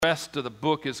rest of the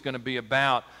book is going to be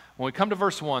about. When we come to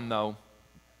verse 1, though,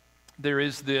 there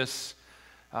is this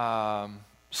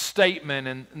statement,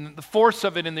 and the force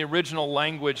of it in the original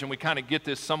language, and we kind of get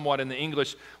this somewhat in the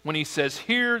English, when he says,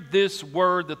 "Hear this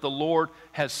word that the Lord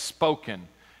has spoken."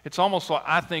 It's almost like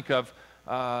I think of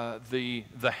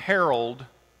the herald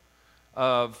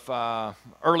of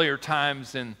earlier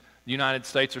times in the United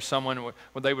States, or someone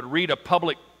when they would read a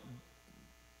public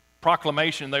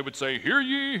proclamation, they would say, "Hear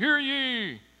ye, hear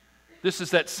ye." This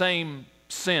is that same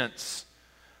sense.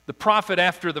 The prophet,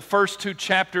 after the first 2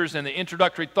 chapters and the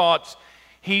introductory thoughts,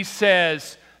 he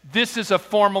says, this is a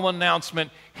formal announcement.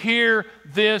 Hear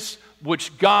this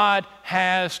which God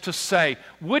has to say.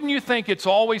 Wouldn't you think it's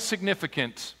always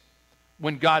significant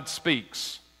when God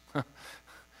speaks? I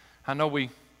don't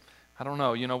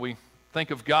know, we think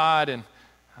of God and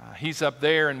He's up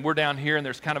there and we're down here and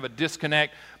there's kind of a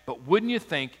disconnect. But wouldn't you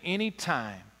think any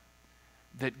time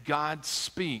that God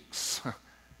speaks,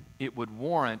 it would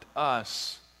warrant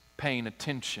us paying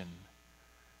attention?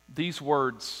 These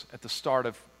words at the start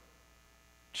of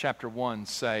chapter 1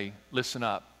 say, listen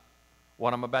up.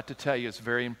 What I'm about to tell you is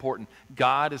very important.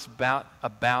 God is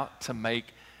about to make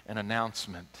an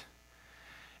announcement.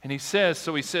 And he says,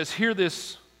 hear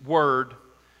this word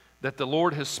that the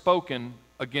Lord has spoken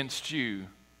against you,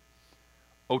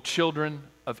 O children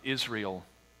of Israel,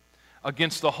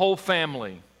 against the whole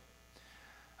family.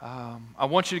 I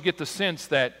want you to get the sense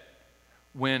that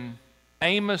when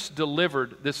Amos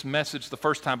delivered this message the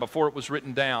first time, before it was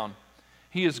written down,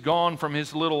 he has gone from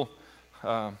his little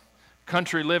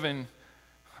country living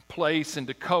place in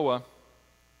Tekoa,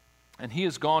 and he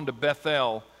has gone to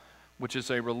Bethel, which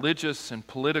is a religious and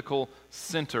political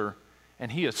center,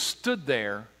 and he has stood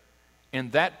there in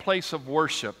that place of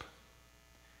worship,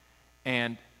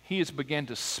 and he has begun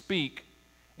to speak,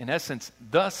 in essence,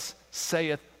 thus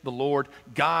saith the Lord.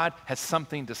 God has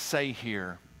something to say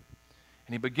here.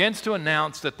 And he begins to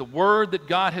announce that the word that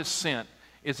God has sent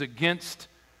is against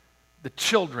the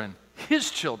children,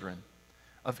 his children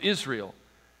of Israel,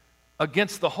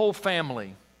 against the whole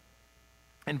family.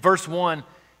 In verse 1,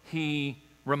 he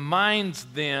reminds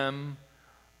them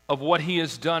of what he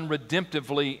has done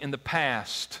redemptively in the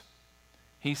past.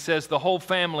 He says, the whole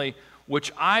family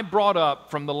which I brought up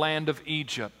from the land of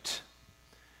Egypt.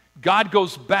 God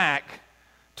goes back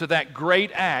to that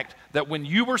great act that when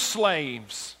you were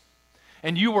slaves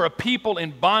and you were a people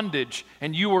in bondage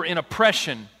and you were in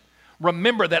oppression,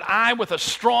 remember that I, with a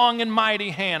strong and mighty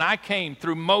hand, I came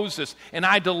through Moses and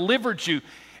I delivered you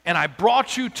and I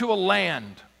brought you to a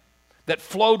land that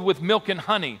flowed with milk and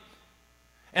honey.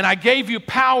 And I gave you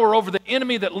power over the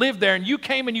enemy that lived there, and you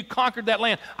came and you conquered that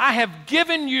land. I have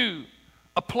given you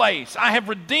a place. I have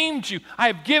redeemed you. I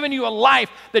have given you a life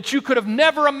that you could have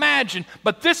never imagined,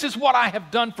 but this is what I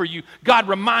have done for you. God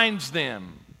reminds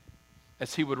them,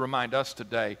 as he would remind us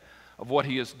today, of what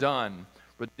he has done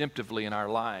redemptively in our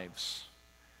lives.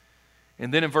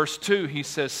 And then in verse 2, he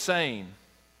says, saying,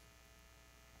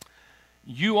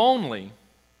 you only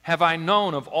have I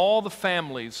known of all the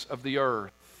families of the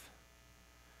earth.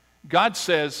 God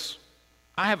says,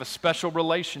 I have a special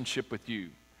relationship with you.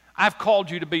 I've called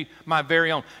you to be my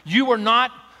very own. You were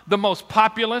not the most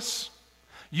populous.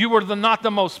 You were not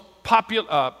the most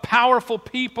powerful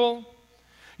people.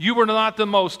 You were not the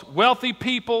most wealthy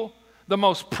people, the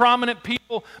most prominent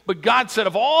people. But God said,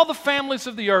 of all the families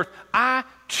of the earth, I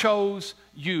chose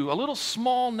you, a little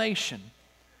small nation.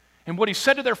 And what he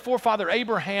said to their forefather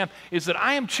Abraham is that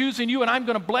I am choosing you and I'm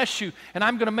going to bless you and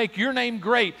I'm going to make your name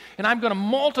great and I'm going to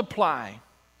multiply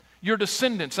your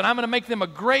descendants and I'm going to make them a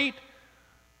great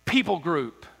people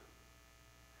group.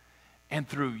 And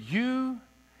through you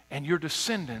and your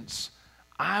descendants,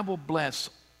 I will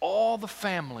bless all the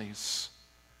families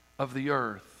of the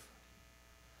earth.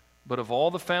 But of all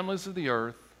the families of the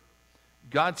earth,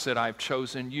 God said, I've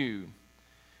chosen you.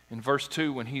 In verse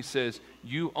 2, when he says,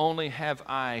 you only have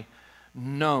I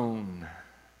known,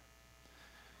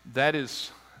 that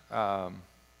is the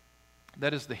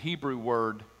Hebrew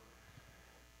word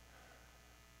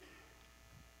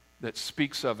that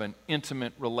speaks of an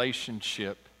intimate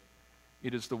relationship.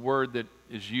 It is the word that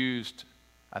is used,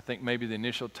 I think maybe the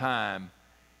initial time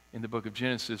in the book of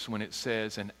Genesis when it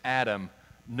says, and Adam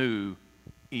knew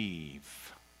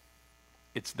Eve.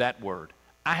 It's that word.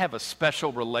 I have a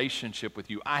special relationship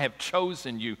with you. I have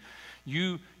chosen you.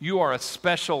 You are a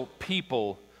special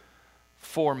people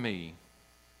for me.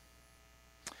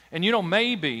 And you know,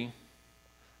 maybe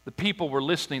the people were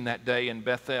listening that day in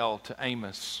Bethel to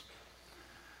Amos,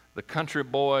 the country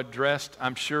boy dressed,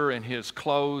 I'm sure, in his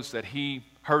clothes that he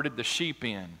herded the sheep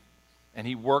in and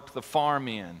he worked the farm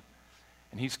in.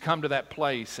 And he's come to that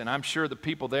place, and I'm sure the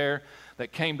people there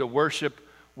that came to worship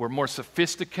were more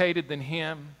sophisticated than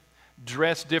him,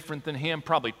 dressed different than him,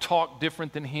 probably talked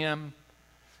different than him.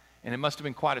 And it must have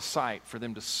been quite a sight for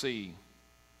them to see.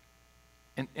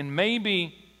 And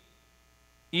maybe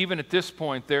even at this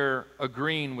point they're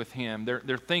agreeing with him.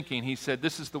 They're thinking, he said,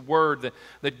 this is the word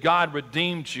that God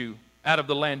redeemed you out of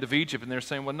the land of Egypt. And they're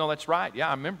saying, well, no, that's right. Yeah,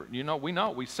 I remember. We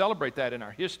know. We celebrate that in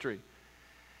our history.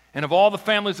 And of all the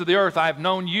families of the earth, I have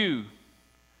known you.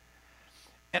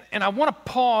 And I want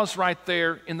to pause right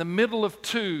there in the middle of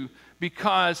two,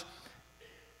 because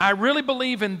I really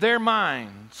believe in their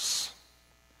minds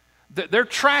that they're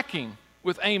tracking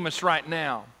with Amos right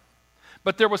now.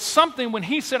 But there was something when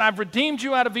he said, I've redeemed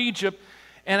you out of Egypt,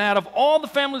 and out of all the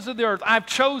families of the earth, I've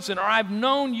chosen, or I've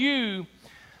known you.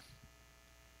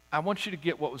 I want you to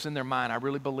get what was in their mind, I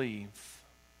really believe.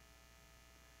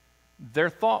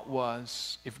 Their thought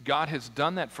was, if God has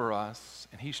done that for us,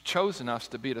 and he's chosen us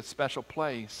to be at a special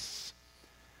place,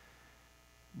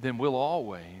 then we'll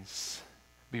always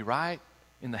be right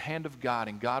in the hand of God,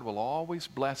 and God will always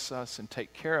bless us and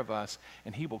take care of us,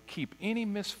 and he will keep any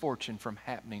misfortune from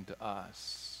happening to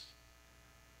us.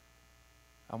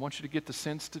 I want you to get the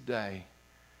sense today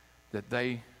that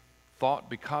they thought,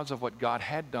 because of what God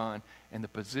had done and the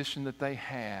position that they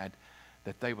had,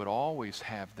 that they would always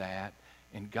have that,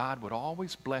 and God would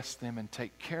always bless them and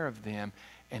take care of them,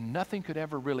 and nothing could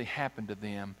ever really happen to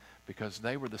them because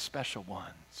they were the special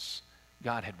ones.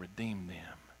 God had redeemed them.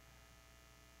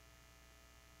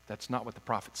 That's not what the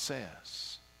prophet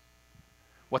says.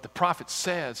 What the prophet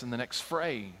says in the next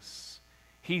phrase,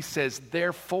 he says,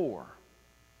 therefore,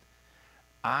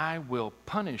 I will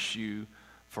punish you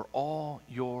for all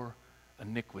your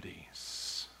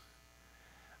iniquities.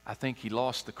 I think he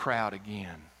lost the crowd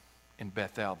again in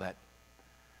Bethel that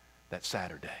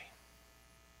Saturday.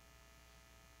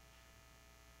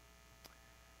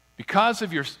 Because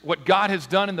of what God has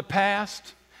done in the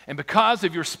past, and because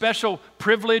of your special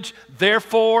privilege,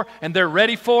 therefore, and they're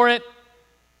ready for it,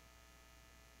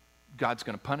 God's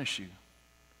going to punish you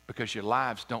because your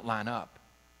lives don't line up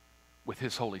with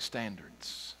his holy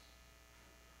standards.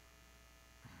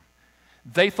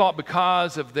 They thought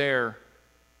because of their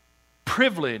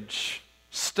privileged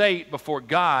state before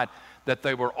God that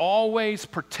they were always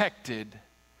protected.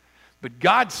 But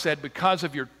God said, because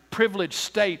of your privileged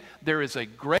state, there is a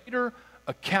greater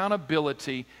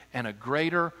accountability and a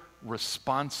greater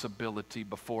responsibility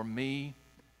before me.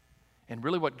 And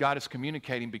really what God is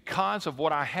communicating, because of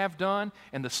what I have done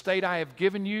and the state I have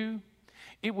given you,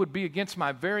 it would be against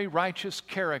my very righteous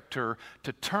character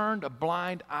to turn a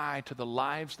blind eye to the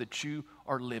lives that you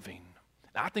are living.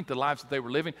 Now, I think the lives that they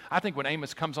were living, I think when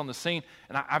Amos comes on the scene,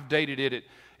 and I've dated it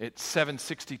at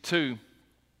 762,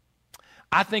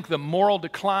 I think the moral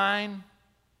decline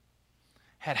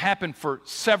had happened for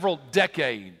several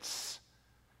decades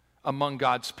among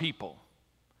God's people.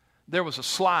 There was a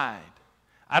slide.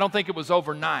 I don't think it was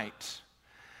overnight.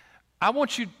 I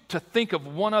want you to think of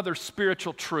one other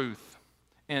spiritual truth.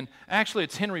 And actually,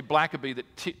 it's Henry Blackaby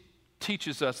that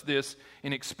teaches us this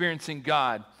in Experiencing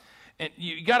God. And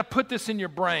you got to put this in your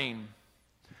brain.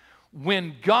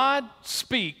 When God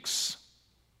speaks,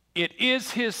 it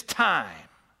is his time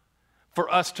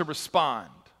for us to respond.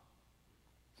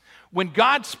 When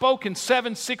God spoke in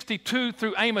 762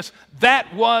 through Amos,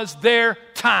 that was their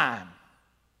time.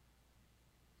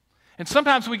 And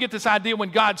sometimes we get this idea when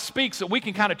God speaks that we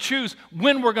can kind of choose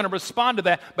when we're going to respond to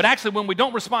that. But actually, when we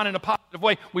don't respond in a positive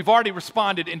way, we've already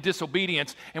responded in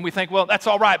disobedience. And we think, well, that's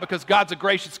all right because God's a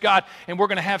gracious God and we're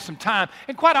going to have some time.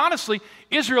 And quite honestly,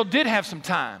 Israel did have some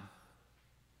time.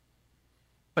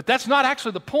 But that's not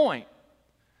actually the point.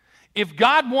 If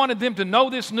God wanted them to know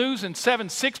this news in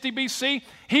 760 BC,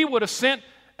 he would have sent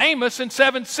Amos in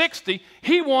 760.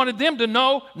 He wanted them to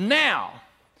know now.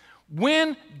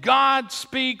 When God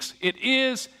speaks, it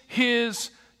is his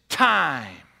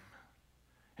time.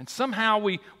 And somehow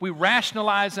we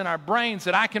rationalize in our brains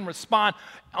that I can respond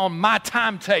on my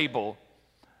timetable.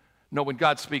 No, when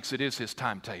God speaks, it is his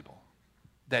timetable.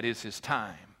 That is his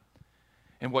time.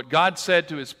 And what God said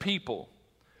to his people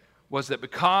was that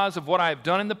because of what I have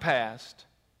done in the past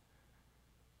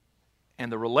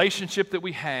and the relationship that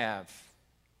we have,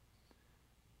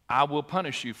 I will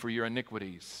punish you for your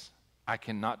iniquities. I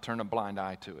cannot turn a blind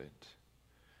eye to it.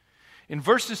 In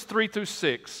verses 3 through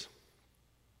 6,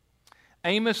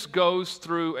 Amos goes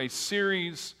through a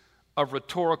series of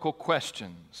rhetorical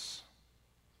questions.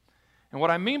 And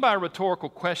what I mean by a rhetorical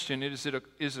question is it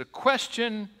a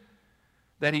question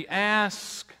that he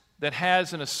asks that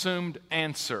has an assumed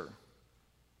answer.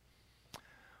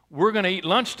 We're going to eat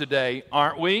lunch today,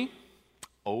 aren't we?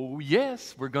 oh,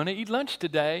 yes, we're going to eat lunch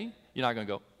today. You're not going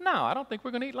to go, no, I don't think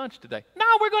we're going to eat lunch today. No,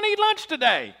 we're going to eat lunch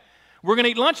today. We're going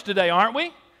to eat lunch today, aren't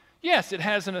we? Yes, it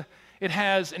has an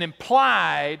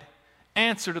implied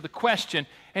answer to the question,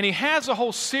 and he has a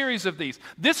whole series of these.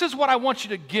 This is what I want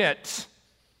you to get,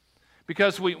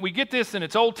 because we get this, and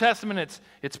it's Old Testament,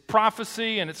 it's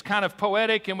prophecy, and it's kind of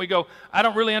poetic, and we go, I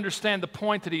don't really understand the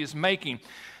point that he is making.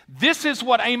 This is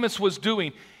what Amos was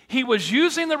doing. He was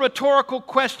using the rhetorical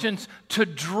questions to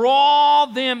draw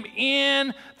them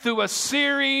in through a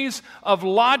series of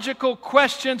logical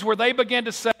questions where they began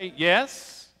to say,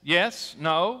 yes, yes,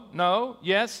 no, no,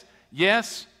 yes,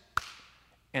 yes,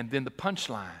 and then the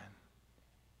punchline.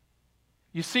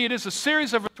 You see, it is a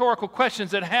series of rhetorical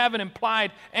questions that have an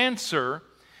implied answer,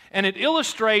 and it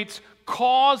illustrates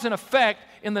cause and effect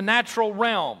in the natural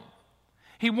realm.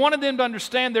 He wanted them to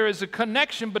understand there is a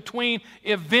connection between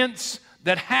events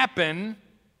that happen,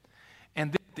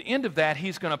 and at the end of that,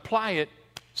 he's going to apply it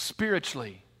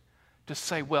spiritually to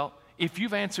say, well, if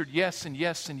you've answered yes and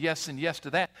yes and yes and yes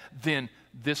to that, then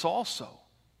this also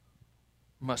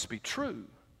must be true.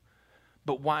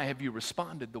 But why have you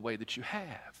responded the way that you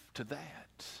have to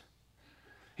that?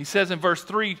 He says in verse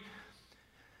 3,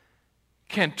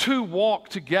 can two walk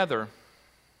together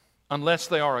unless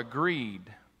they are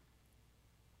agreed?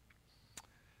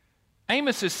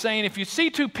 Amos is saying, if you see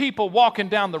two people walking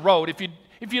down the road,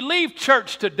 if you leave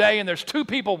church today and there's two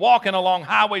people walking along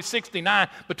Highway 69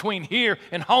 between here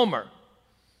and Homer,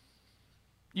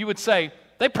 you would say,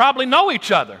 they probably know each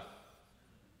other.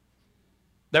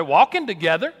 They're walking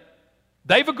together.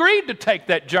 They've agreed to take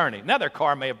that journey. Now their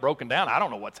car may have broken down. I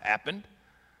don't know what's happened.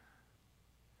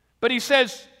 But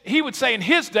he would say in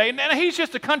his day, and he's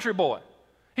just a country boy.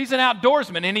 He's an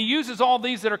outdoorsman, and he uses all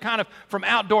these that are kind of from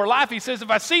outdoor life. He says, if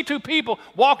I see two people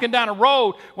walking down a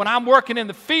road when I'm working in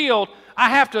the field, I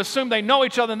have to assume they know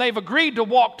each other and they've agreed to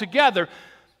walk together.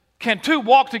 Can two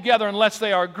walk together unless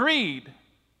they are agreed?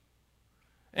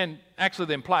 And actually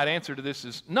the implied answer to this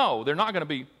is no, they're not going to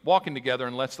be walking together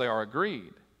unless they are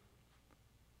agreed.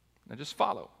 Now just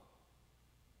follow.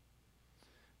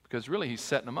 Because really he's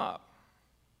setting them up.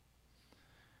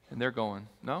 And they're going,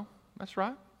 no, that's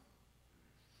right.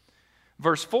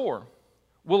 Verse 4,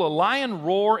 will a lion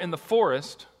roar in the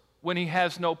forest when he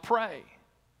has no prey?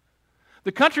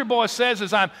 The country boy says,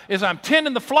 as I'm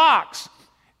tending the flocks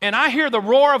and I hear the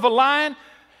roar of a lion,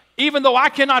 even though I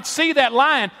cannot see that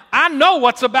lion, I know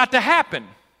what's about to happen.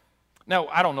 Now,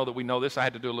 I don't know that we know this. I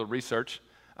had to do a little research.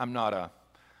 I'm not an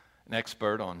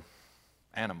expert on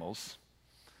animals.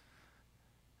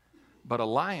 But a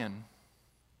lion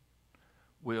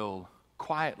will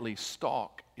quietly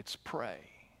stalk its prey.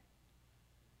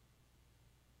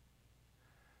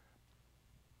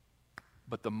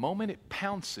 But the moment it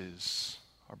pounces,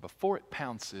 or before it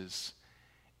pounces,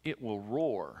 it will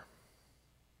roar.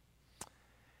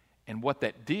 And what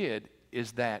that did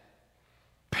is that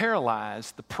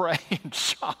paralyzed the prey in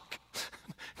shock.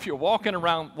 If you're walking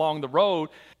around along the road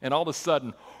and all of a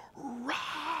sudden, roar,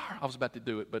 I was about to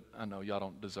do it, but I know y'all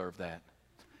don't deserve that.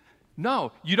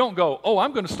 No, you don't go, oh,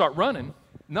 I'm going to start running.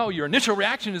 No, your initial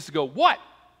reaction is to go, what?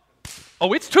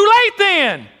 Oh, it's too late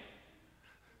then.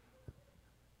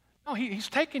 No, he's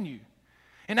taking you.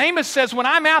 And Amos says, when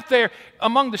I'm out there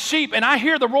among the sheep and I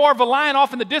hear the roar of a lion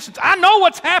off in the distance, I know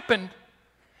what's happened.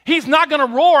 He's not going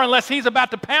to roar unless he's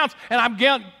about to pounce, and I'm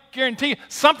guarantee you,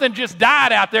 something just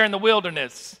died out there in the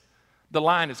wilderness. The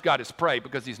lion has got his prey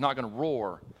because he's not going to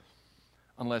roar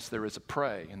unless there is a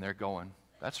prey. And they're going,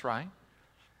 that's right.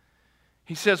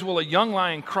 He says, will a young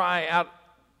lion cry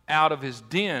out of his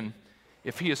den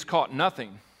if he has caught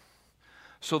nothing?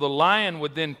 So the lion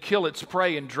would then kill its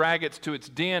prey and drag it to its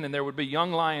den, and there would be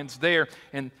young lions there.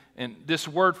 And this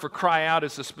word for cry out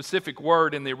is a specific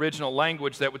word in the original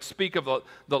language that would speak of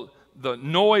the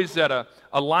noise that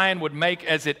a lion would make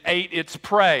as it ate its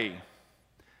prey.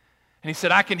 And he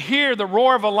said, I can hear the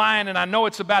roar of a lion, and I know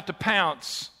it's about to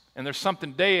pounce, and there's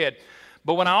something dead.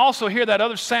 But when I also hear that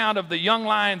other sound of the young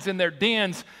lions in their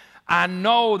dens, I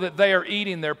know that they are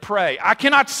eating their prey. I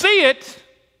cannot see it,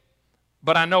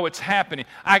 but I know it's happening.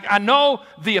 I know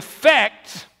the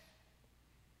effect,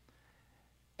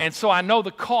 and so I know the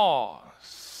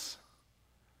cause.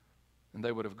 And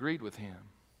they would have agreed with him.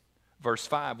 Verse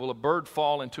 5, will a bird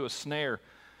fall into a snare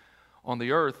on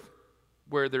the earth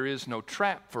where there is no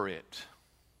trap for it?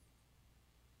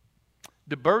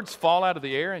 Do birds fall out of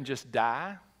the air and just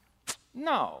die?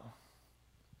 No.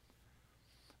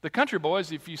 The country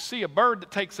boys, if you see a bird that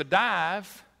takes a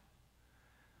dive,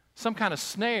 some kind of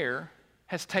snare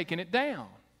has taken it down.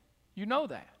 You know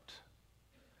that.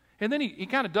 And then he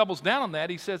kind of doubles down on that.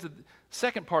 He says, the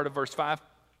second part of verse 5,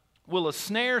 will a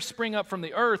snare spring up from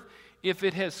the earth if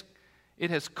it has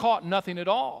caught nothing at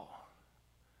all?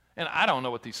 And I don't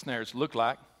know what these snares look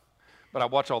like, but I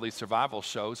watch all these survival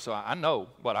shows, so I know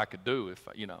what I could do if,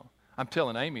 I'm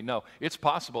telling Amy, no, it's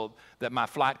possible that my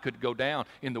flight could go down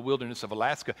in the wilderness of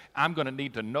Alaska. I'm going to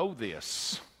need to know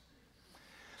this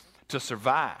to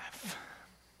survive.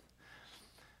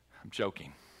 I'm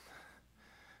joking.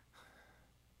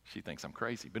 She thinks I'm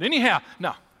crazy. But anyhow,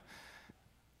 no.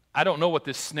 I don't know what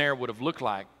this snare would have looked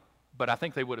like, but I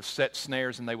think they would have set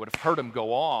snares and they would have heard them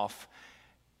go off.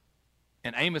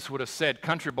 And Amos would have said,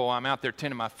 country boy, I'm out there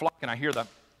tending my flock, and I hear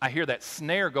that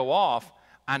snare go off.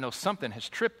 I know something has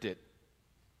tripped it.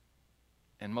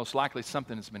 And most likely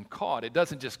something has been caught. It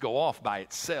doesn't just go off by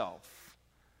itself.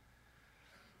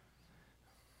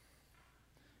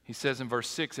 He says in verse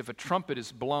 6, if a trumpet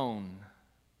is blown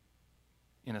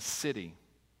in a city,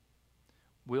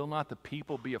 will not the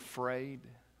people be afraid?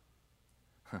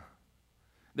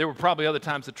 There were probably other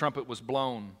times the trumpet was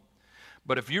blown.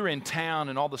 But if you're in town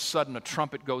and all of a sudden a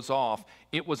trumpet goes off,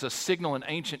 it was a signal in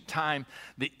ancient time.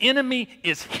 The enemy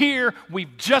is here.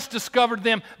 We've just discovered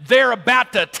them. They're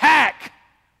about to attack.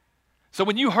 So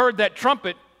when you heard that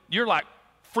trumpet, you're like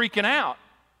freaking out.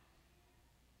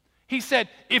 He said,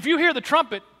 if you hear the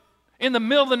trumpet in the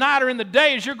middle of the night or in the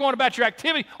day as you're going about your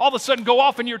activity, all of a sudden go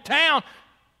off in your town,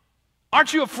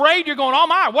 aren't you afraid? You're going, oh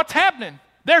my, what's happening?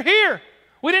 They're here.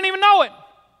 We didn't even know it.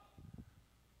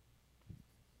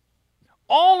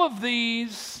 All of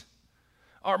these,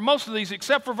 or most of these,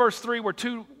 except for verse 3, where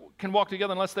two can walk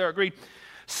together unless they're agreed,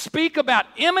 speak about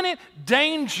imminent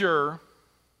danger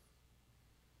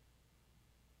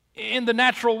in the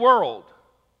natural world.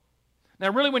 Now,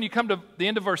 really, when you come to the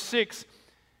end of verse 6,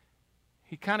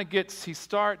 he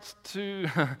starts to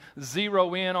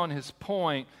zero in on his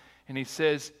point, and he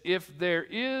says, if there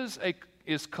is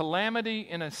calamity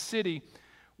in a city,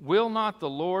 will not the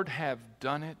Lord have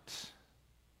done it?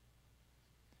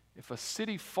 If a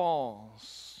city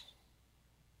falls,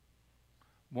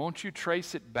 won't you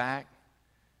trace it back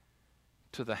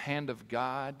to the hand of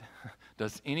God?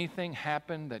 Does anything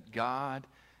happen that God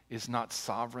is not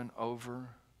sovereign over?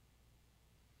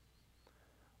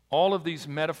 All of these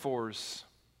metaphors,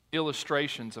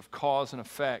 illustrations of cause and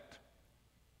effect,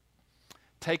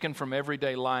 taken from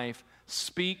everyday life,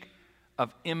 speak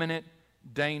of imminent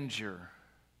danger.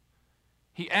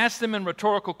 He asked them in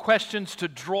rhetorical questions to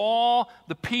draw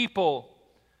the people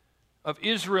of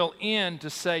Israel in to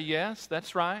say, yes,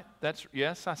 that's right.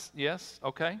 Yes,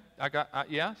 okay.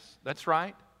 Yes, that's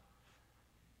right.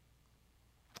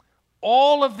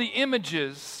 All of the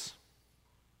images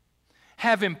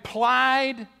have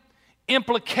implied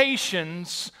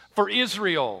implications for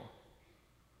Israel.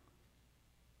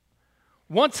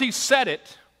 Once he said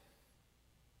it,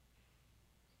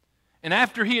 and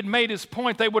after he had made his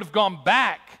point, they would have gone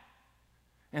back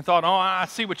and thought, oh, I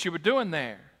see what you were doing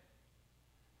there.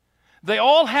 They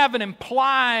all have an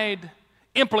implied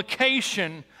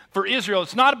implication for Israel.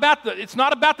 It's not about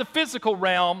the physical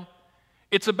realm.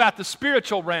 It's about the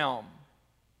spiritual realm.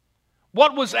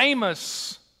 What was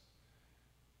Amos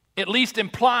at least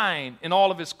implying in all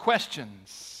of his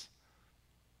questions?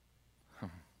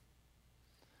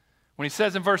 When he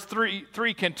says in verse 3,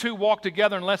 can two walk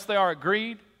together unless they are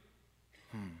agreed?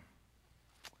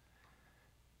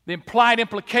 The implied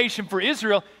implication for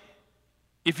Israel,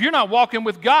 if you're not walking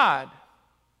with God,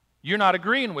 you're not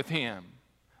agreeing with Him.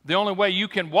 The only way you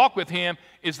can walk with Him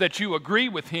is that you agree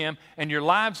with Him and your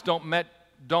lives don't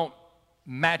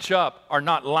match up, are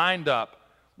not lined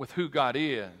up with who God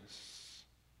is.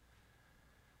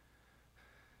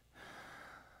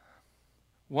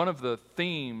 One of the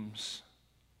themes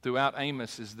throughout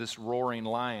Amos is this roaring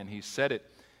lion. He said it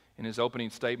in his opening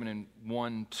statement in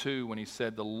 1:2 when he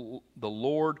said, the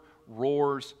Lord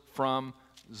roars from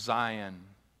Zion.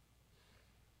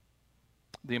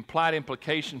 The implied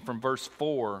implication from verse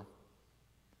 4,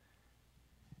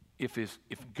 if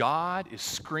God is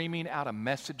screaming out a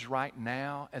message right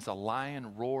now as a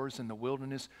lion roars in the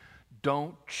wilderness,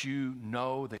 don't you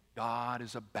know that God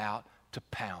is about to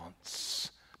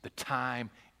pounce? The time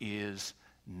is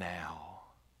now.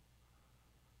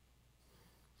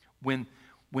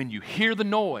 When you hear the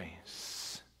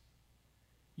noise,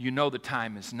 you know the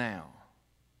time is now.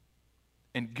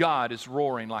 And God is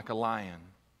roaring like a lion.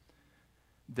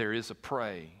 There is a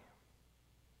prey.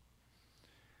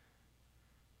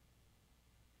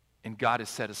 And God has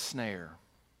set a snare.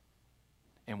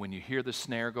 And when you hear the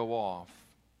snare go off,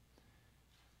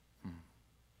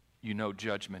 you know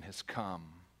judgment has come.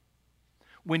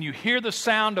 When you hear the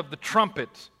sound of the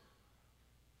trumpet,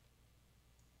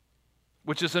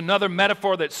 which is another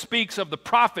metaphor that speaks of the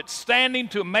prophet standing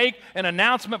to make an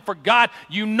announcement for God.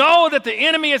 You know that the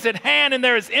enemy is at hand and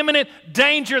there is imminent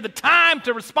danger. The time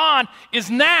to respond is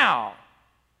now.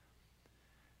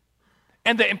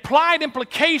 And the implied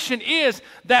implication is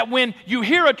that when you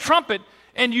hear a trumpet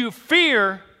and you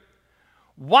fear,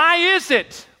 why is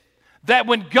it that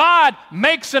when God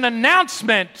makes an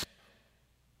announcement,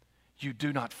 you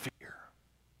do not fear?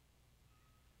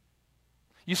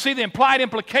 You see, the implied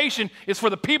implication is for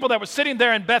the people that were sitting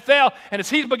there in Bethel, and as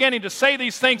he's beginning to say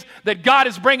these things that God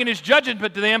is bringing his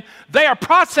judgment to them, they are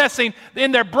processing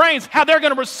in their brains how they're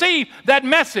going to receive that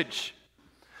message.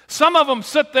 Some of them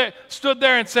stood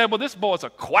there and said, well, this boy's a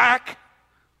quack.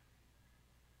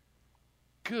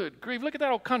 Good grief, look at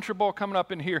that old country boy coming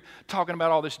up in here talking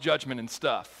about all this judgment and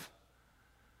stuff.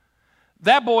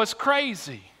 That boy's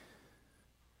crazy.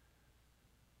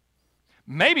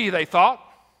 Maybe they thought,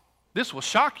 this will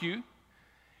shock you.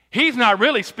 He's not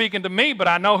really speaking to me, but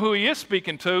I know who he is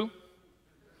speaking to.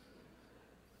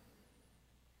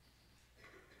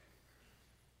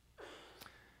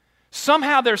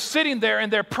 Somehow they're sitting there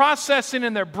and they're processing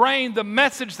in their brain the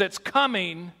message that's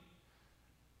coming,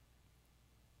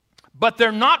 but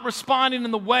they're not responding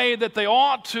in the way that they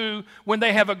ought to when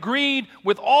they have agreed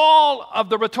with all of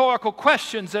the rhetorical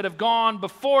questions that have gone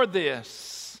before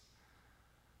this.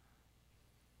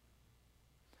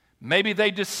 Maybe they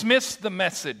dismissed the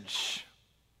message.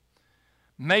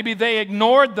 Maybe they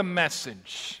ignored the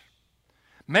message.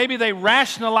 Maybe they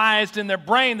rationalized in their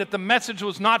brain that the message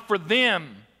was not for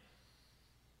them.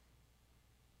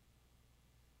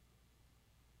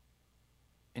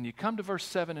 And you come to verse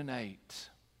 7 and 8,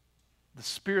 the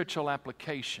spiritual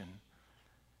application.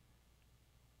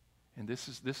 And this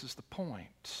is the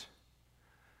point.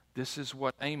 This is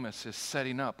what Amos is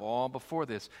setting up all before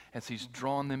this as he's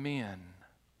drawn them in.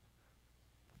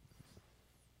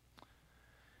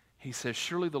 He says,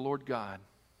 surely the Lord God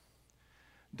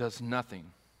does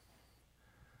nothing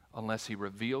unless he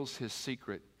reveals his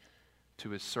secret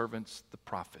to his servants, the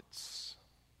prophets.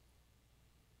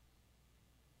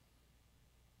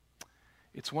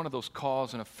 It's one of those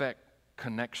cause and effect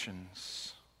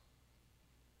connections.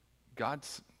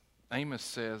 Amos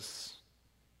says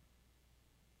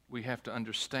we have to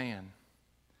understand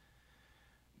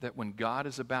that when God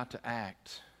is about to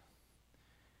act,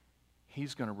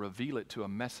 he's going to reveal it to a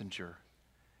messenger,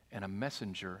 and a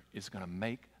messenger is going to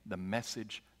make the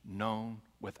message known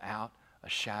without a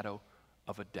shadow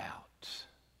of a doubt.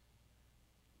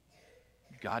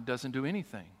 God doesn't do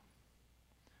anything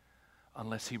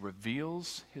unless he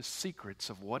reveals his secrets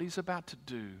of what he's about to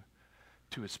do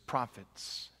to his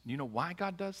prophets. You know why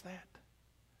God does that?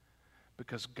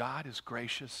 Because God is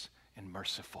gracious and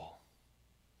merciful,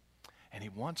 and he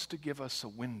wants to give us a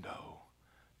window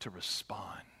to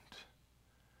respond.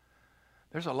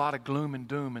 There's a lot of gloom and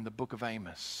doom in the book of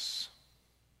Amos.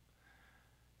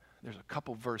 There's a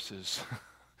couple verses,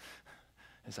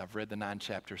 as I've read the 9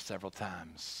 chapters several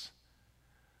times,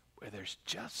 where there's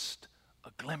just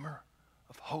a glimmer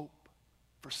of hope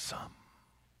for some,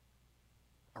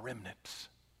 a remnant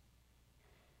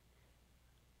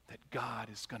that God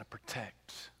is going to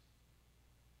protect.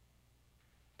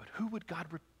 But who would God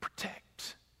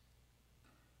protect?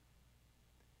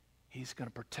 He's going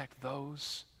to protect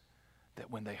those that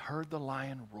when they heard the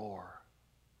lion roar,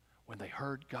 when they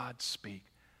heard God speak,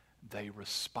 they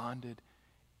responded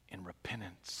in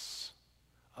repentance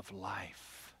of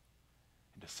life.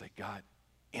 And to say, God,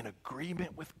 in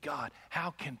agreement with God,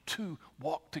 how can two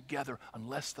walk together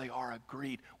unless they are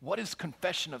agreed? What is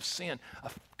confession of sin?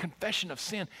 A confession of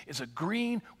sin is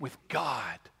agreeing with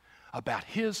God about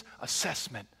his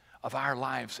assessment of our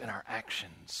lives and our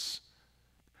actions.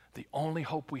 The only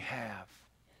hope we have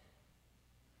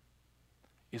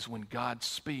is when God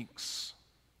speaks,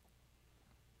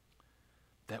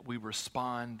 that we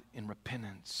respond in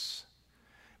repentance.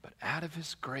 But out of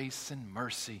his grace and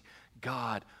mercy,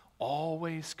 God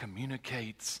always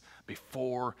communicates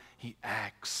before he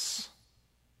acts.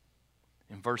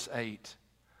 In verse 8,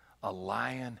 a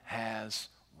lion has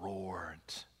roared.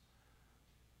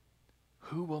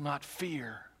 Who will not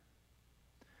fear?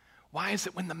 Why is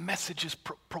it when the message is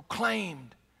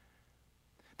proclaimed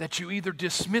that you either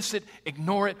dismiss it,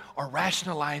 ignore it, or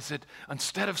rationalize it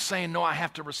instead of saying, no, I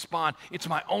have to respond. It's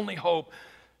my only hope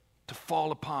to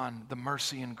fall upon the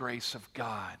mercy and grace of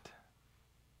God.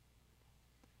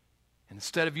 And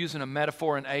instead of using a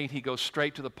metaphor in 8, he goes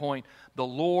straight to the point. The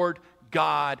Lord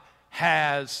God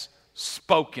has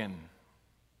spoken.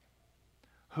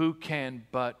 Who can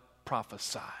but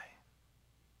prophesy?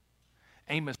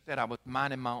 Amos said, I was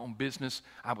minding my own business.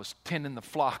 I was tending the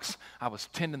flocks. I was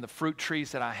tending the fruit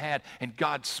trees that I had. And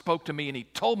God spoke to me and he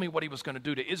told me what he was going to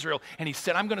do to Israel. And he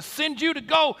said, I'm going to send you to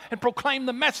go and proclaim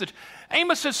the message.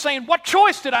 Amos is saying, what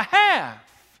choice did I have?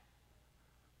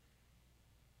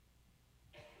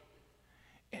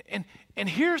 And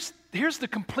here's the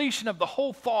completion of the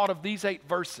whole thought of these 8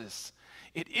 verses.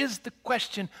 It is the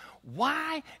question,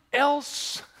 why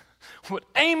else would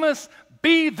Amos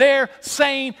be there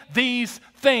saying these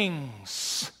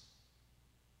things?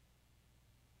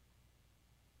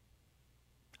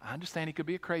 I understand he could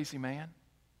be a crazy man.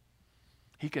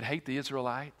 He could hate the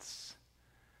Israelites.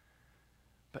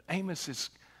 But Amos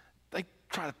they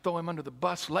try to throw him under the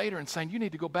bus later and saying, you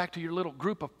need to go back to your little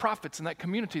group of prophets in that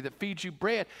community that feeds you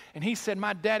bread. And he said,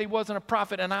 my daddy wasn't a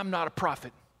prophet and I'm not a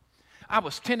prophet. I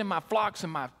was tending my flocks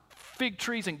and my fig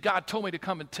trees and God told me to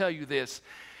come and tell you this.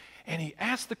 And he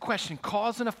asked the question,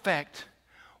 cause and effect,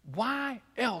 why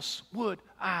else would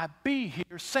I be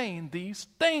here saying these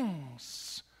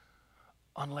things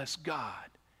unless God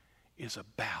is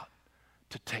about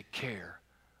to take care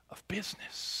of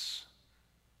business?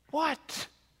 What?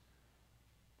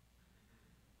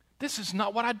 This is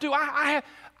not what I do.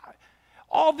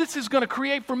 All this is going to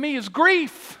create for me is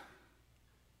grief.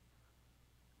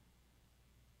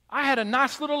 I had a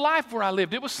nice little life where I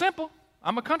lived. It was simple.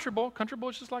 I'm a country boy. Country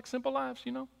boys just like simple lives,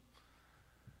 you know.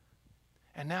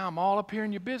 And now I'm all up here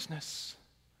in your business.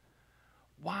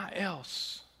 Why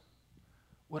else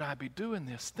would I be doing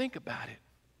this? Think about it,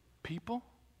 people.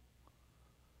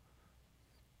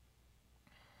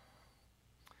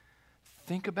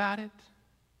 Think about it.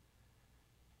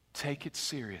 Take it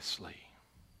seriously.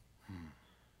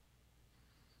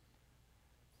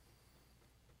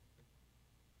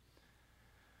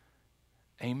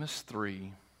 Amos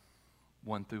 3,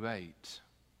 1 through 8.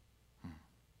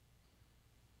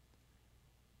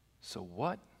 So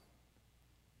what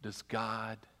does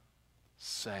God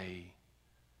say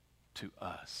to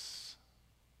us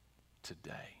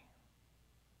today?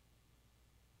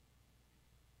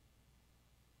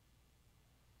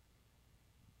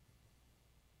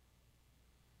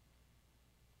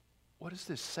 What does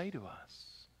this say to us?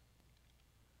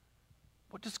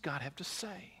 What does God have to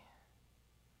say?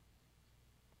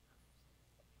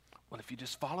 Well, if you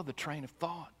just follow the train of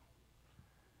thought,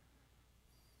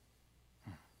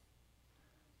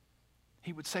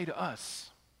 he would say to us,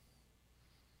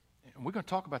 and we're going to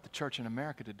talk about the church in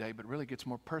America today, but it really gets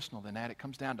more personal than that. It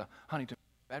comes down to Huntington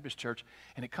Baptist Church,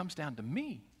 and it comes down to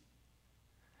me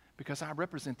because I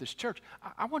represent this church.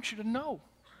 I want you to know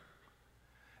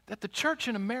that the church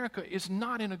in America is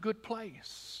not in a good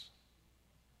place.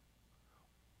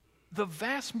 The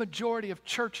vast majority of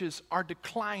churches are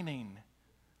declining.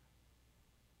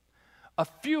 A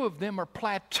few of them are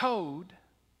plateaued,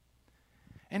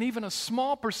 and even a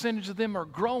small percentage of them are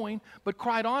growing, but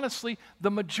quite honestly,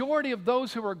 the majority of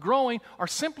those who are growing are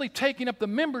simply taking up the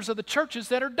members of the churches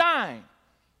that are dying.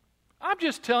 I'm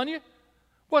just telling you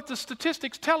what the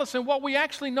statistics tell us and what we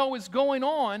actually know is going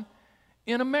on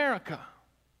in America,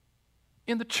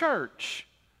 in the church,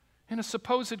 in a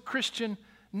supposed Christian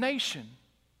nation.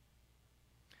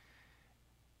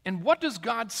 And what does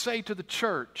God say to the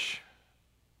church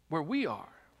where we are?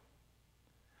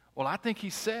 Well, I think he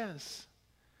says,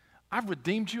 I've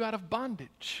redeemed you out of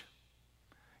bondage.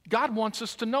 God wants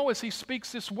us to know as he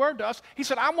speaks this word to us, he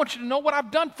said, I want you to know what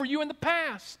I've done for you in the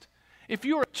past. If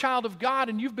you're a child of God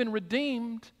and you've been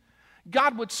redeemed,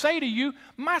 God would say to you,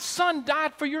 my son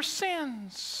died for your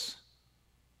sins.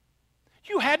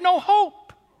 You had no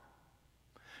hope.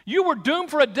 You were doomed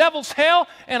for a devil's hell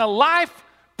and a life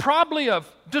probably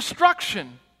of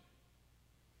destruction.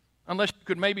 Unless you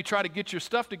could maybe try to get your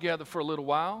stuff together for a little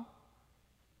while.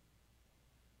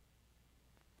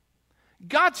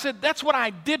 God said, that's what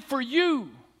I did for you.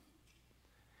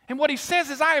 And what he says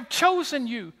is, I have chosen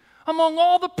you among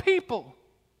all the people.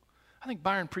 I think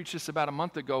Byron preached this about a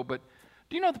month ago, but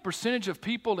do you know the percentage of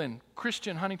people in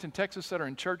Christian Huntington, Texas that are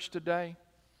in church today?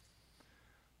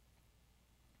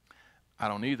 I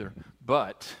don't either,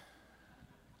 but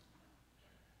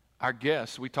our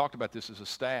guess, we talked about this as a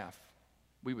staff,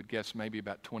 we would guess maybe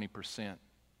about 20%,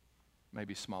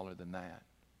 maybe smaller than that.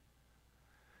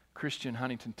 Christian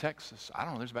Huntington, Texas, I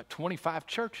don't know, there's about 25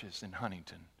 churches in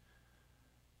Huntington.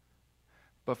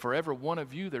 But for every one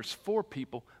of you, there's 4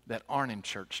 people that aren't in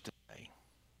church today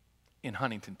in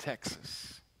Huntington,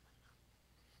 Texas.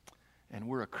 And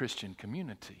we're a Christian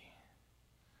community.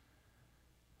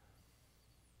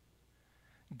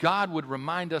 God would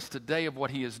remind us today of what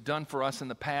He has done for us in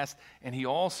the past, and He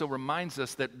also reminds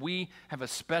us that we have a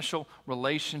special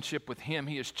relationship with Him.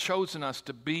 He has chosen us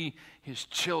to be His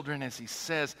children, as He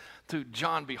says to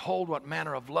John, "Behold, what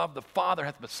manner of love the Father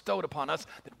hath bestowed upon us,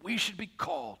 that we should be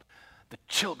called the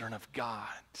children of God."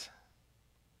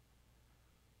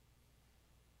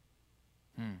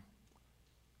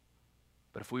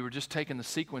 But if we were just taking the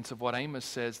sequence of what Amos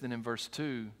says, then in verse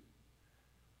 2,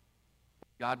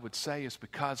 God would say, "Is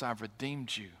because I've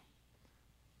redeemed you.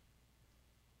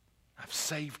 I've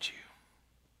saved you.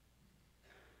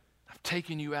 I've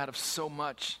taken you out of so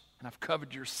much, and I've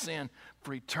covered your sin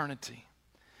for eternity.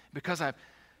 Because I've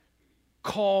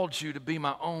called you to be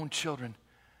my own children.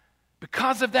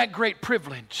 Because of that great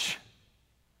privilege,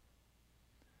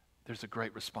 there's a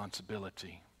great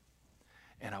responsibility.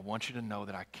 And I want you to know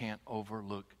that I can't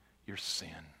overlook your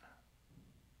sin.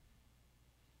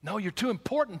 No, you're too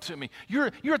important to me. You're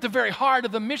at the very heart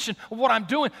of the mission of what I'm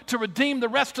doing to redeem the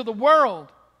rest of the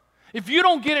world. If you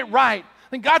don't get it right,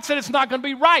 then God said it's not going to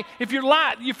be right. If your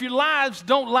lives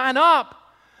don't line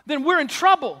up, then we're in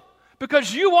trouble,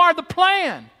 because you are the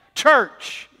plan,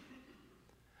 church,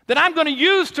 that I'm going to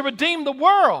use to redeem the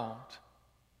world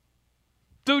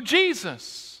through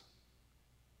Jesus.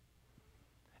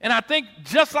 And I think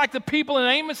just like the people in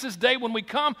Amos's day, when we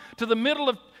come to the middle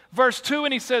of verse 2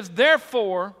 and he says,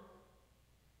 "Therefore,"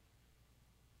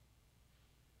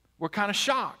 we're kind of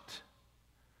shocked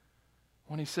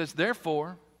when he says,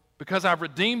 "Therefore, because I've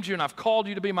redeemed you and I've called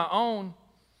you to be my own,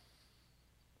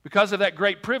 because of that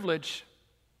great privilege,"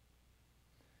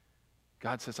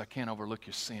 God says, "I can't overlook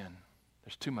your sin.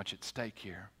 There's too much at stake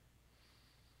here.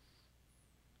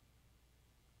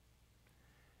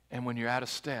 And when you're out of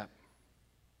step,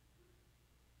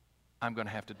 I'm going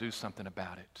to have to do something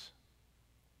about it."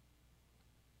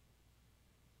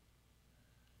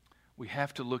 We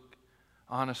have to look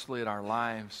honestly at our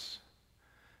lives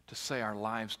to say our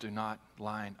lives do not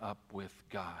line up with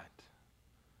God.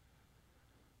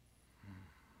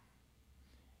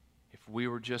 If we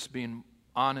were just being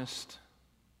honest,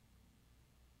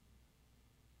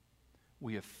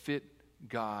 we have fit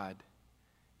God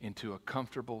into a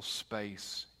comfortable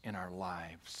space in our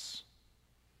lives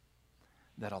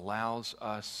that allows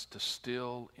us to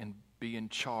still be in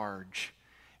charge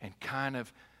and kind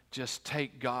of just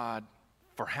take God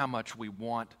for how much we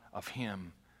want of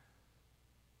Him,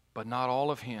 but not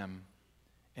all of Him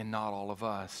and not all of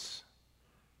us,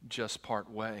 just part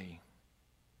way.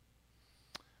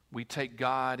 We take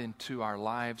God into our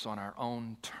lives on our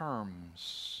own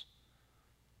terms.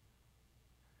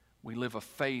 We live a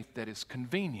faith that is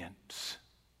convenient.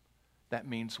 That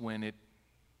means when it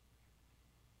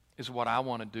is what I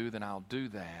want to do, then I'll do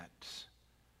that.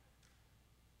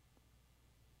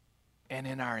 And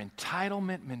in our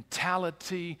entitlement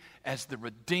mentality as the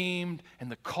redeemed and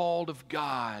the called of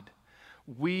God,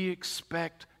 we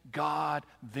expect God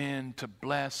then to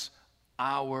bless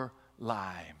our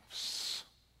lives.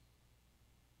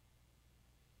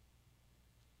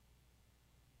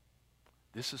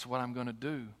 This is what I'm going to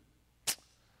do.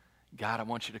 God, I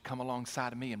want you to come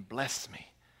alongside of me and bless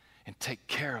me and take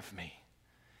care of me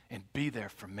and be there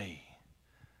for me.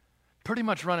 Pretty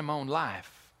much running my own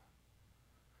life.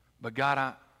 But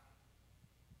God,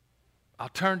 I'll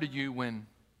turn to you when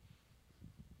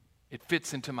it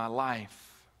fits into my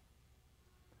life.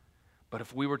 But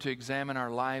if we were to examine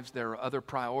our lives, there are other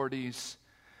priorities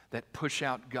that push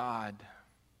out God.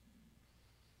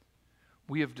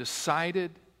 We have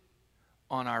decided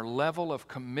on our level of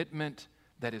commitment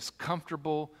that is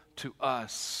comfortable to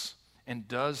us and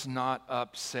does not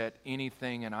upset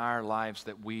anything in our lives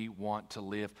that we want to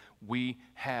live. We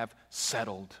have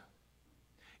settled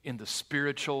in the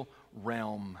spiritual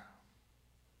realm.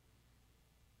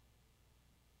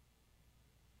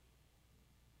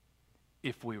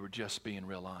 If we were just being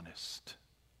real honest.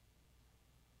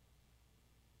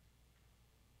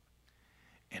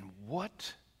 And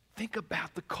think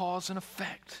about the cause and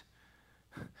effect.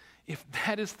 If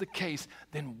that is the case,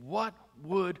 then what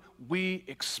would we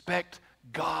expect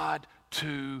God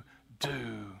to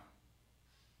do?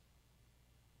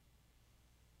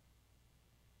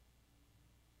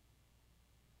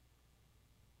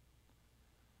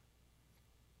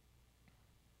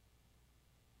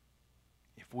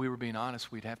 If we were being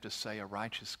honest, we'd have to say a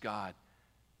righteous God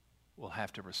will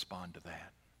have to respond to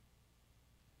that.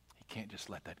 He can't just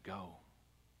let that go.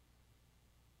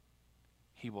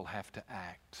 He will have to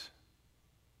act.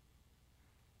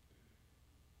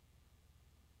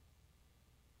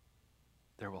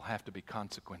 There will have to be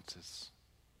consequences.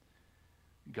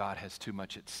 God has too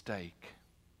much at stake.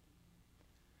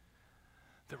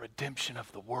 The redemption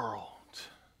of the world.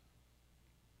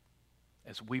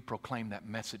 as we proclaim that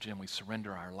message and we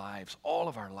surrender our lives, all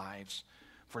of our lives,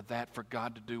 for that, for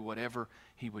God to do whatever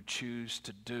He would choose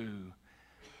to do.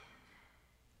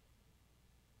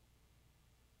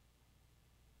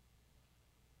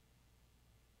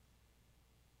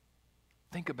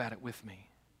 Think about it with me.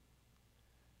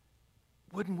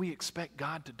 Wouldn't we expect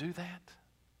God to do that?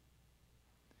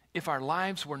 If our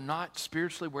lives were not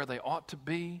spiritually where they ought to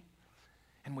be,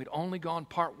 and we'd only gone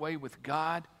part way with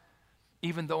God,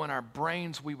 even though in our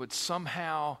brains we would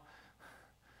somehow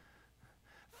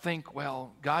think,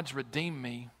 well, God's redeemed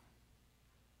me.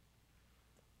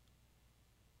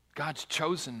 God's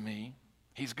chosen me.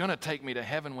 He's going to take me to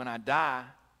heaven when I die.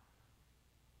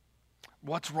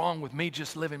 What's wrong with me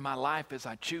just living my life as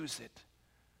I choose it?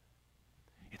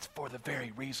 It's for the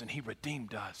very reason He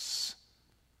redeemed us.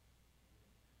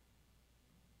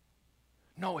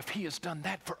 No, if He has done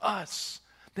that for us,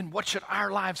 then what should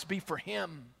our lives be for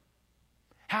Him?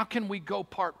 How can we go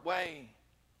part way?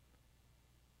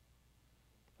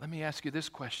 Let me ask you this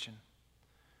question.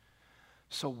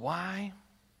 So why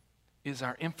is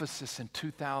our emphasis in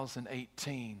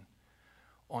 2018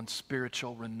 on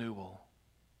spiritual renewal?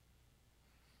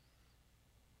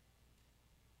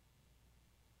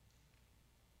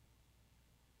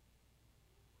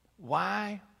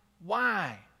 Why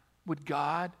would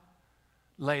God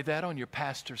lay that on your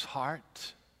pastor's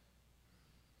heart?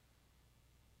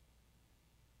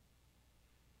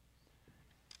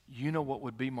 You know what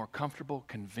would be more comfortable,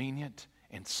 convenient,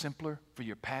 and simpler for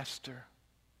your pastor?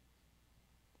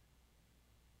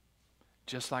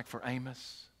 Just like for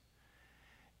Amos,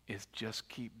 is just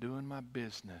keep doing my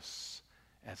business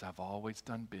as I've always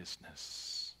done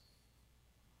business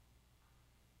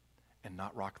and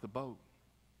not rock the boat.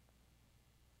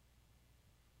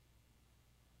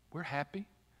 We're happy.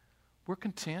 We're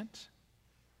content.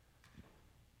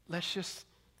 Let's just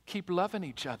keep loving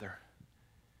each other.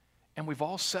 And we've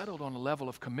all settled on a level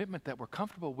of commitment that we're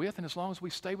comfortable with, and as long as we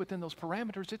stay within those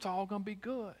parameters, it's all going to be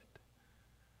good.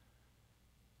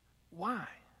 Why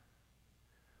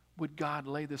would God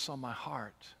lay this on my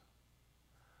heart?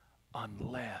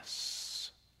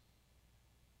 Unless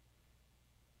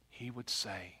He would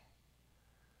say,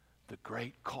 the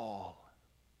great call.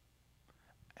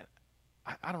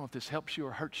 I don't know if this helps you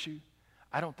or hurts you.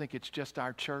 I don't think it's just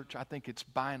our church. I think it's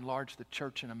by and large the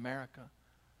church in America.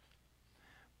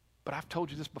 But I've told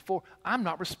you this before. I'm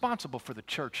not responsible for the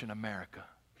church in America.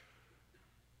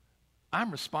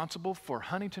 I'm responsible for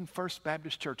Huntington First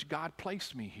Baptist Church. God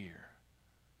placed me here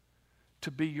to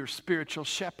be your spiritual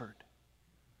shepherd.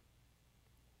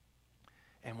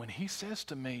 And when He says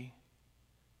to me,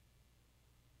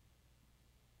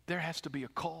 there has to be a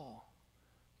call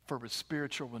for a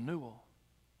spiritual renewal,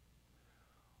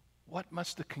 what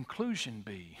must the conclusion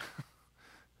be?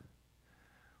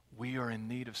 We are in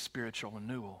need of spiritual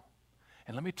renewal.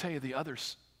 And let me tell you the other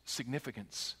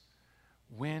significance.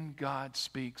 When God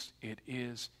speaks, it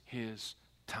is His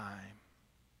time.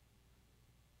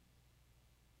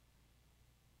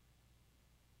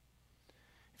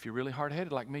 If you're really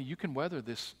hard-headed like me, you can weather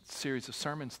this series of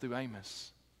sermons through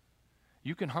Amos.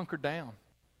 You can hunker down.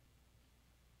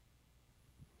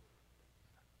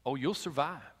 Oh, you'll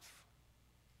survive.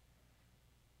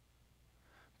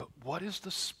 But what is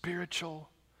the spiritual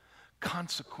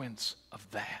consequence of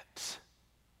that?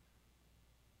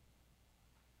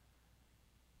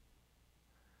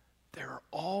 There are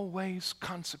always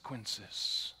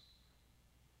consequences.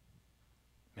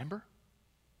 Remember?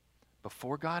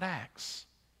 Before God acts,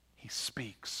 He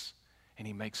speaks, and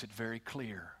He makes it very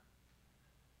clear.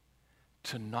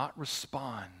 To not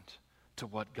respond to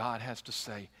what God has to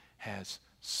say has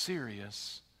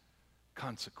serious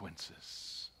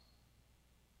consequences.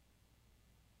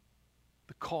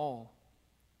 The call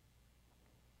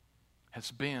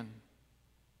has been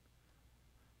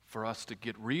for us to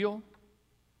get real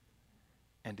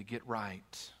and to get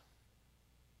right.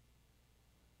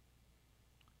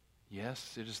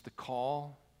 Yes, it is the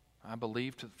call, I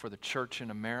believe, for the church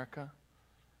in America.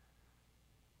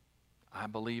 I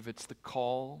believe it's the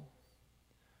call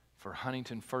for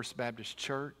Huntington First Baptist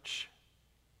Church.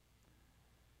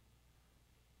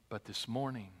 But this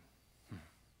morning,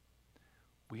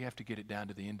 we have to get it down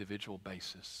to the individual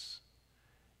basis.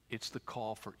 It's the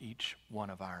call for each one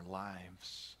of our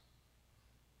lives.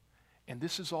 And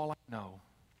this is all I know.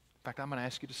 In fact, I'm going to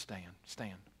ask you to stand.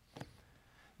 Stand.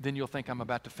 Then you'll think I'm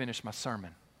about to finish my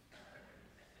sermon.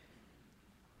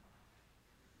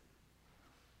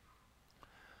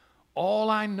 All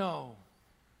I know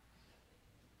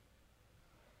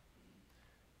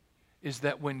is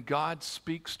that when God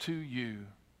speaks to you,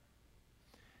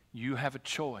 you have a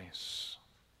choice.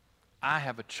 I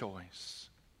have a choice.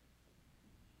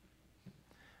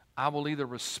 I will either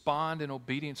respond in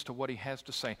obedience to what He has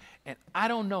to say. And I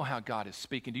don't know how God is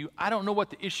speaking to you. I don't know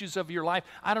what the issues of your life,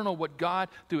 I don't know what God,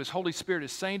 through His Holy Spirit,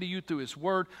 is saying to you through His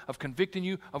Word, of convicting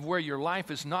you of where your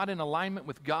life is not in alignment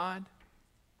with God.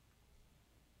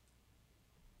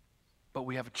 But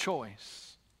we have a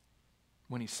choice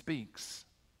when He speaks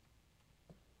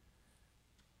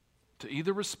to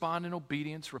either respond in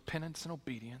obedience, repentance and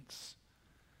obedience,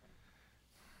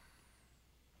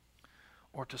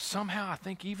 or to somehow, I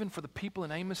think even for the people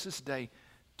in Amos's day,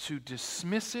 to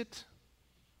dismiss it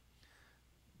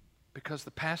because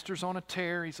the pastor's on a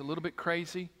tear, he's a little bit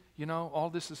crazy. You know, all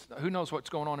this is, who knows what's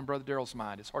going on in Brother Darrell's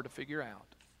mind? It's hard to figure out.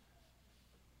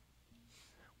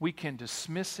 We can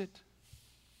dismiss it,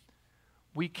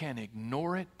 we can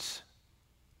ignore it,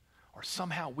 or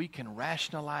somehow we can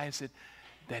rationalize it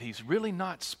that he's really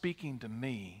not speaking to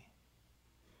me,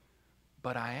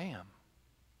 but I am.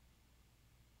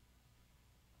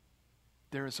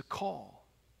 There is a call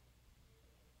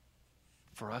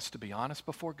for us to be honest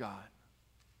before God.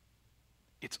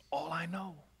 It's all I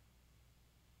know.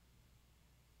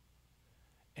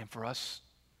 And for us,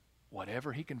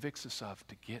 whatever He convicts us of,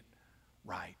 to get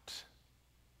right.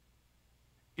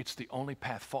 It's the only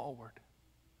path forward.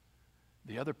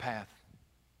 The other path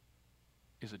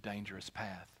is a dangerous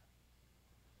path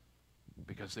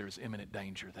because there is imminent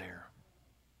danger there.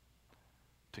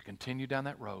 To continue down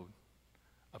that road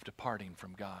of departing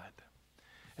from God.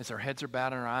 As our heads are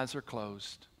bowed and our eyes are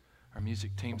closed, our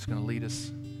music team's going to lead us.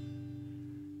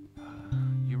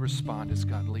 You respond as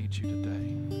God leads you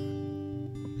today.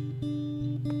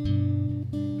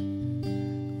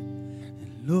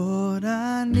 Lord,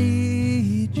 I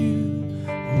need you.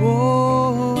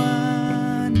 Oh,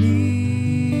 I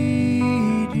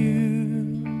need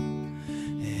you.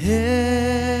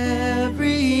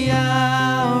 Every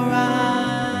hour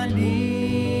I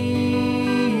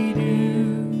need you.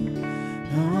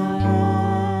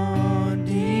 On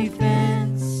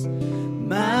defense,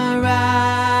 my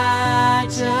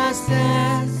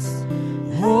righteousness.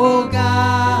 Oh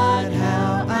God,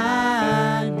 how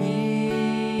I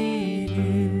need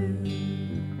you.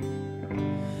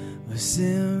 My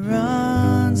sin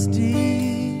runs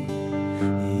deep.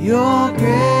 Your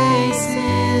grace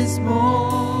is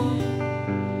more.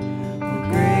 Your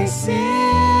grace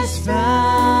is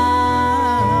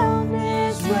found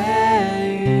is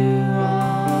where you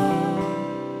are.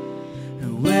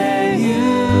 And where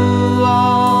you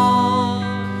are,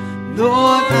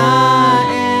 Lord, I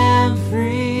am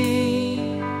free.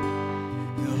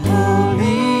 Your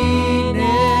holiness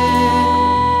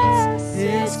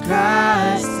is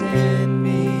Christ in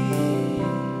me.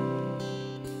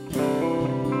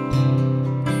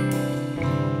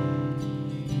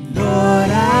 Lord,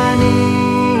 I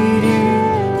need you.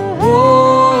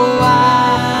 Oh,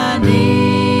 I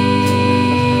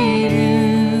need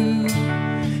you.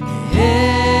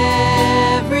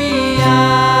 Every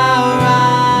hour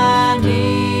I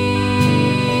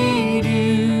need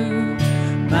you.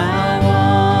 My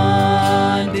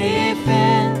one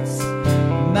defense,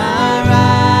 my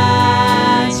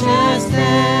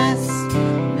righteousness.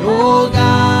 Oh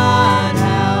God,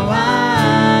 how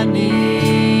I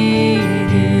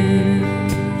need you.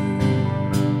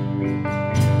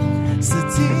 So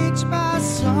teach my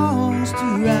songs to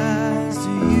rise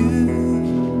to you.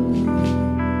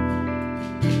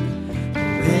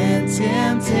 When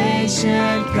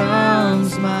temptation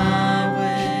comes my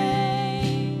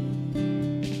way,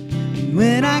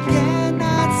 when I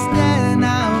cannot stand,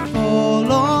 I'll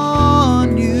fall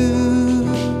on you.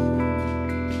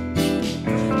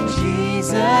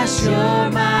 Jesus, you're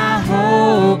my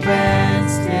hope and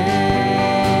stay.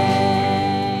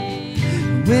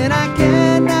 When I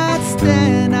cannot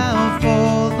stand, I'll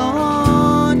fall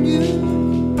on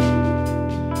you.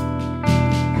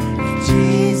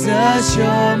 Jesus,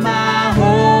 you're my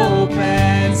hope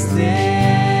and stay.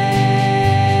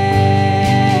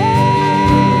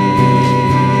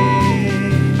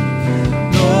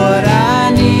 Lord,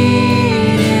 I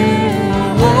need you.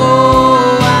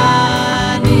 Oh,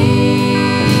 I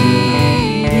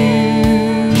need you.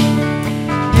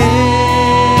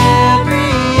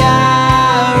 Every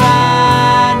hour I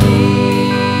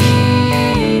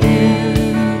need you.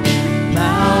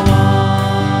 My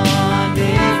one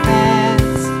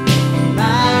defense,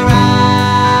 my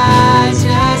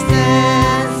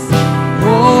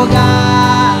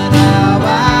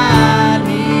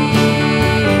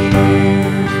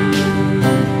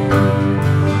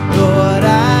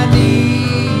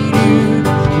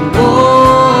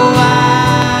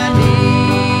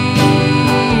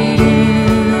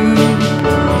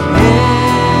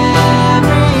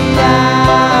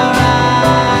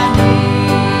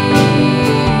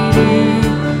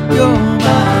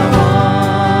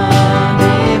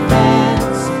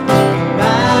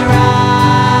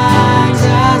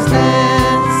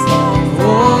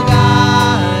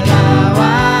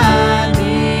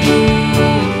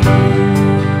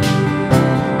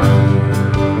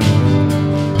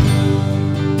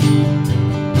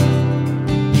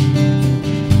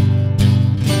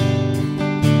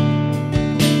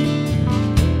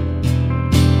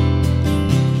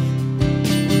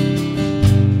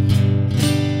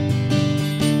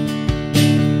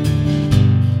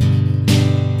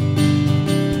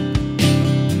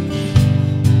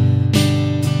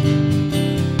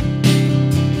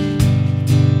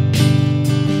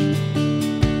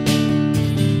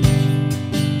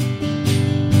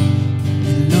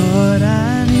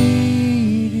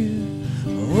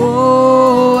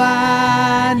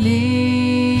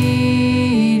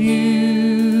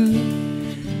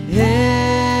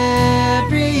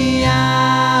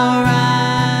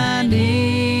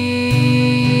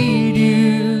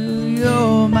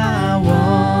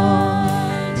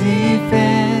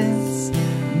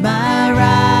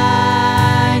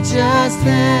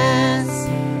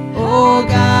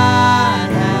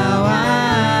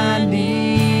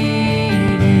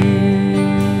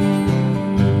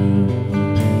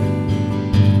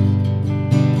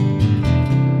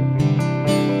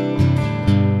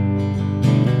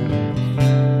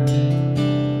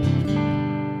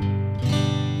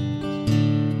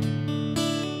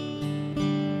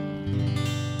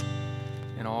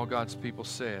God's people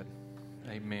said,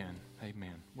 amen,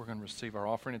 amen. We're going to receive our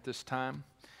offering at this time,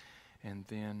 and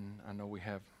then I know we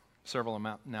have several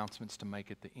announcements to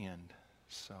make at the end.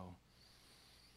 So